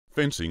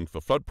Fencing for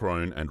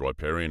flood-prone and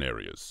riparian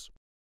areas.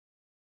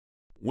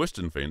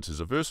 Westonfence is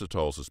a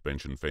versatile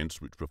suspension fence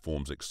which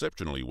performs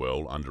exceptionally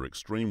well under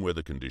extreme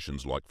weather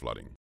conditions like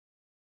flooding.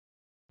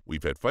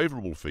 We've had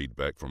favourable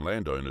feedback from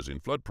landowners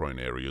in flood-prone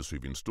areas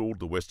who've installed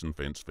the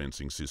Westonfence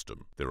fencing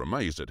system. They're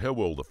amazed at how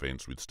well the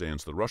fence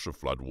withstands the rush of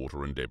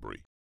floodwater and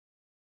debris.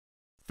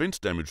 Fence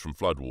damage from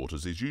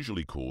floodwaters is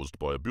usually caused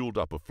by a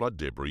build-up of flood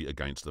debris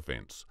against the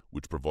fence,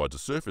 which provides a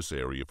surface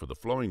area for the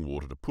flowing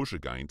water to push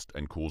against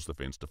and cause the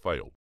fence to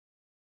fail.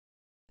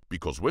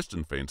 Because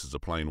Westonfence is a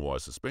plain wire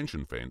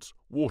suspension fence,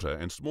 water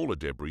and smaller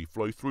debris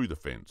flow through the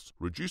fence,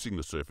 reducing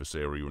the surface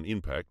area and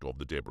impact of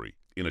the debris.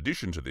 In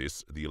addition to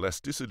this, the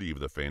elasticity of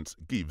the fence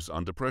gives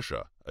under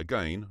pressure,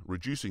 again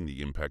reducing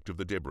the impact of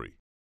the debris.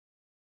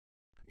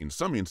 In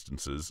some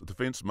instances, the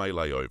fence may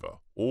lay over,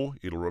 or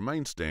it'll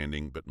remain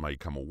standing but may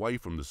come away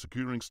from the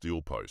securing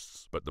steel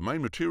posts, but the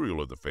main material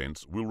of the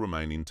fence will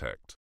remain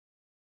intact.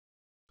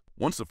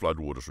 Once the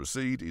floodwaters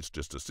recede, it's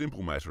just a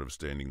simple matter of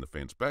standing the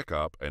fence back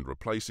up and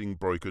replacing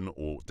broken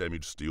or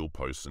damaged steel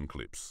posts and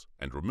clips,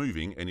 and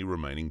removing any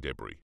remaining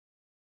debris.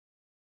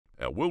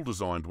 Our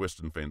well-designed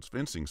Westonfence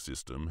fencing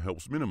system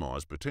helps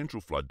minimise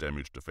potential flood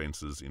damage to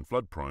fences in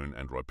flood-prone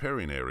and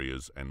riparian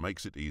areas and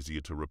makes it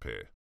easier to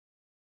repair.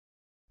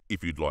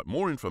 If you'd like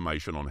more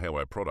information on how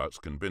our products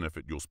can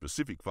benefit your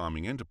specific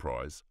farming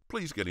enterprise,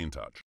 please get in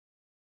touch.